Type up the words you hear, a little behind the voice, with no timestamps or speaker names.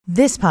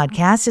This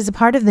podcast is a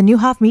part of the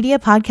Newhoff Media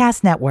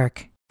Podcast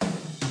Network.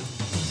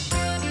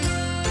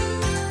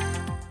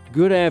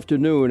 Good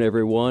afternoon,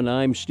 everyone.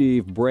 I'm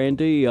Steve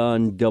Brandy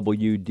on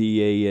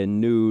WDAN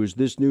News.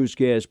 This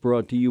newscast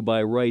brought to you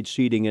by Wright's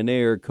Heating and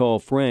Air. Call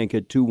Frank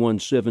at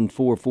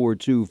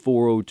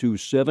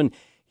 217-442-4027.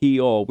 He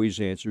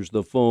always answers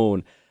the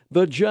phone.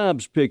 The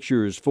jobs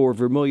pictures for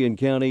Vermilion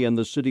County and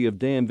the city of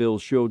Danville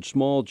showed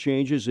small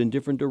changes in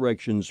different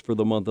directions for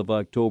the month of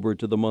October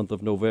to the month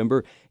of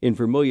November. In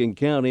Vermilion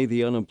County,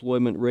 the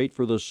unemployment rate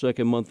for the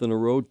second month in a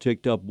row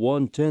ticked up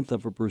 0.1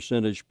 of a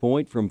percentage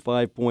point from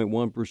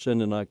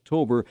 5.1% in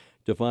October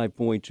to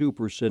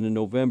 5.2% in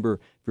November.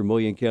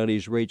 Vermilion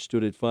County's rate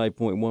stood at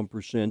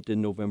 5.1%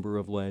 in November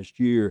of last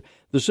year.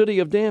 The city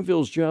of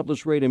Danville's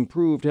jobless rate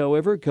improved,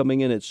 however,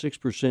 coming in at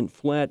 6%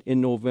 flat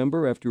in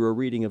November after a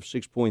reading of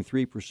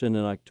 6.3% in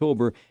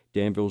October.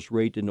 Danville's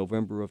rate in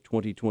November of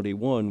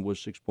 2021 was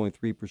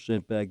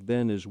 6.3% back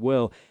then as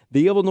well.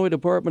 The Illinois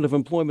Department of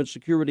Employment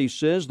Security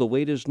says the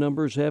latest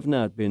numbers have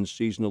not been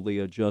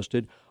seasonally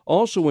adjusted.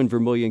 Also in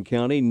Vermilion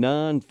County,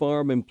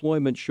 non-farm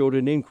employment showed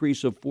an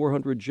increase of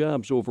 400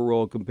 jobs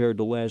overall compared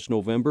to last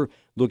November.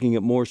 Looking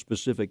at more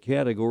specific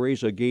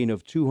categories, a gain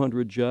of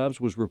 200 jobs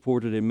was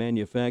reported in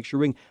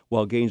manufacturing,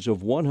 while gains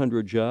of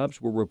 100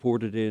 jobs were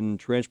reported in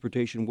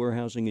transportation,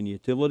 warehousing, and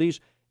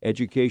utilities,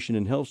 education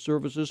and health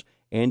services,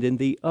 and in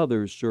the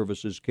other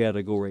services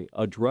category.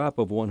 A drop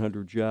of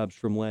 100 jobs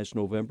from last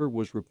November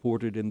was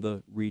reported in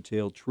the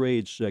retail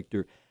trade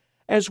sector.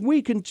 As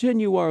we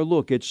continue our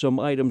look at some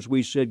items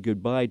we said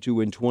goodbye to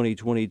in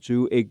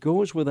 2022, it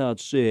goes without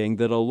saying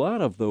that a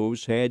lot of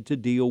those had to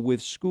deal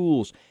with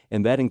schools,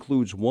 and that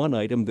includes one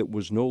item that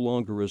was no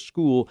longer a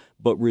school,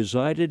 but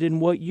resided in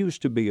what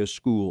used to be a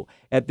school.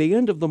 At the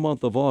end of the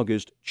month of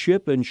August,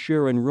 Chip and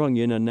Sharon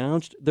Runyon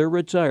announced their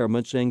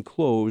retirements and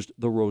closed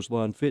the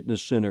Roselawn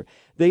Fitness Center.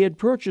 They had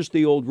purchased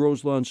the old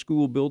Roselawn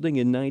School building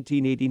in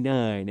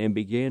 1989 and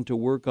began to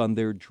work on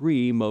their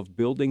dream of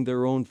building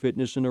their own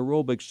fitness and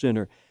aerobics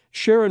center.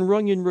 Sharon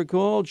Runyon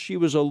recalled she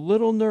was a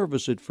little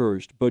nervous at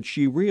first, but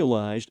she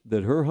realized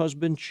that her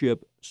husband,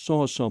 Chip,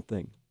 saw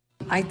something.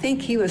 I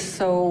think he was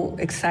so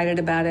excited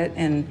about it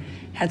and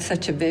had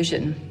such a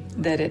vision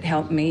that it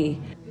helped me.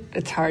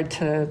 It's hard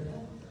to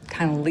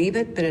kind of leave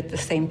it, but at the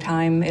same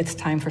time, it's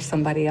time for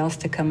somebody else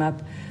to come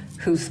up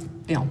who's,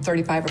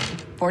 35 or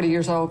 40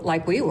 years old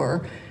like we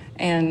were,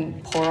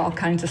 and pour all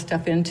kinds of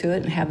stuff into it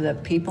and have the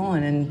people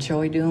and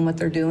enjoy doing what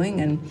they're doing.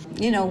 And,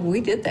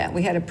 we did that.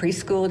 We had a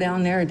preschool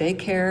down there, a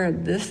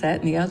daycare, this, that,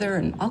 and the other,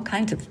 and all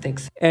kinds of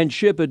things. And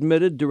Chip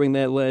admitted during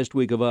that last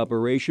week of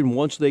operation,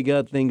 once they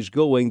got things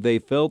going, they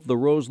felt the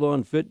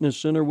Roselawn Fitness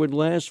Center would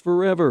last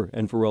forever.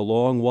 And for a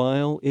long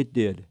while, it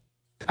did.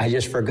 I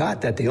just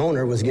forgot that the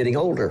owner was getting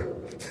older.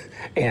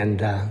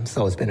 And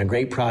so it's been a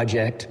great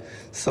project.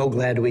 So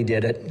glad we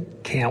did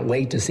it. Can't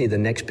wait to see the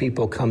next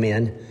people come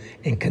in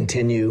and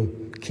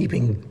continue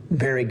keeping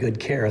very good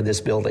care of this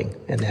building.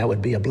 And that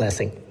would be a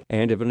blessing.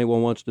 And if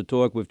anyone wants to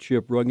talk with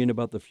Chip Runyon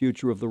about the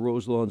future of the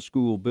Roselawn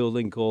School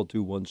building, call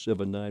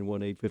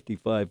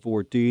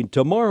 217-918-5514.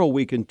 Tomorrow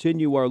we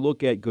continue our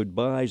look at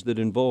goodbyes that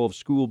involve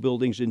school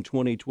buildings in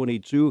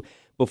 2022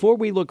 before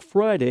we look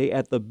Friday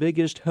at the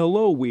biggest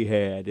hello we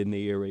had in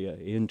the area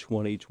in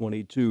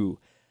 2022.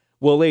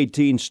 Well,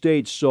 18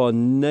 states saw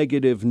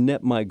negative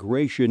net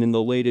migration in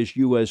the latest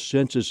U.S.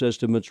 Census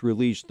estimates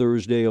released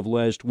Thursday of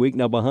last week.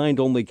 Now,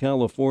 behind only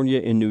California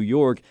and New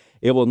York,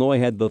 Illinois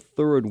had the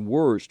third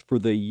worst. For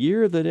the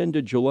year that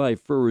ended July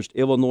 1st,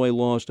 Illinois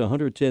lost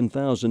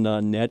 110,000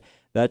 on net.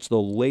 That's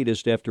the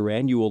latest after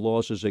annual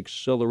losses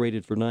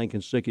accelerated for 9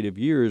 consecutive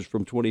years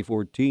from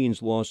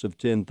 2014's loss of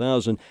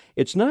 10,000.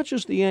 It's not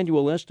just the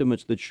annual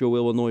estimates that show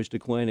Illinois'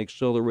 decline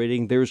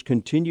accelerating. There's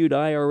continued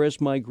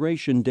IRS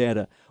migration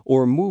data,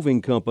 or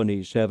moving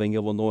companies having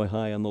Illinois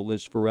high on the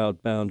list for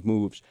outbound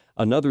moves.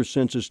 Another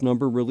census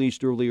number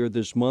released earlier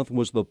this month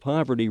was the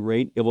poverty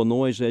rate.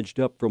 Illinois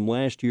edged up from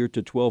last year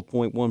to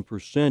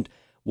 12.1%.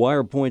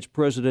 WirePoint's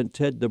President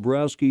Ted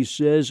Dabrowski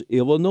says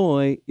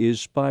Illinois is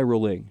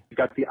spiraling. You've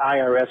got the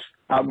IRS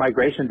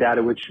migration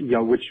data, which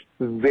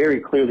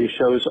very clearly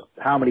shows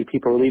how many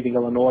people are leaving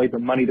Illinois, the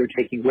money they're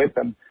taking with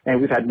them,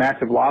 and we've had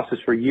massive losses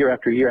for year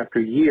after year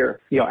after year.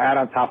 Add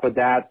on top of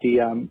that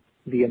the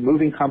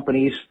moving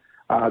companies.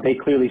 They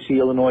clearly see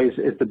Illinois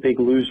as the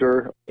big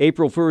loser.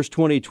 April 1st,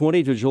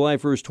 2020 to July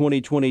 1st,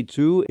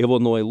 2022,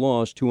 Illinois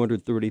lost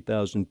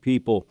 230,000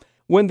 people.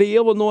 When the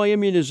Illinois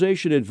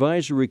Immunization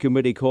Advisory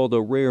Committee called a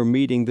rare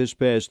meeting this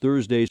past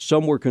Thursday,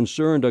 some were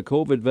concerned a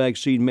COVID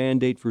vaccine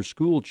mandate for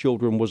school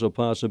children was a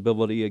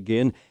possibility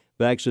again.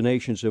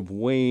 Vaccinations have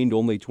waned.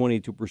 Only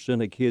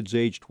 22% of kids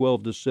aged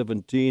 12 to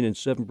 17 and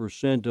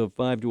 7% of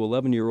 5 to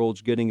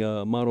 11-year-olds getting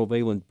a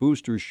monovalent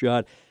booster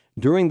shot.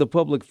 During the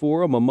public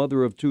forum, a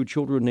mother of 2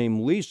 children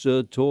named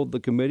Lisa told the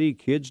committee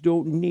kids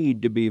don't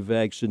need to be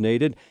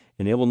vaccinated.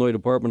 And Illinois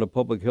Department of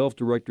Public Health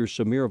Director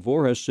Samir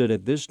Vorhas said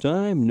at this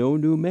time, no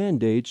new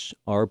mandates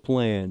are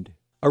planned.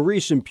 A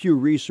recent Pew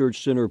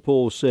Research Center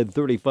poll said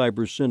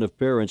 35% of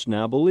parents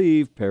now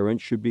believe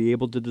parents should be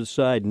able to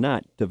decide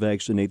not to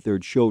vaccinate their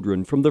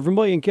children. From the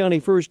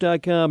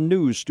VermilionCountyFirst.com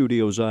news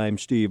studios, I'm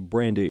Steve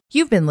Brandy.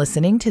 You've been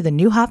listening to the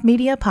Neuhoff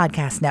Media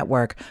Podcast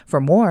Network.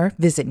 For more,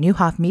 visit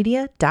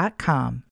neuhoffmedia.com.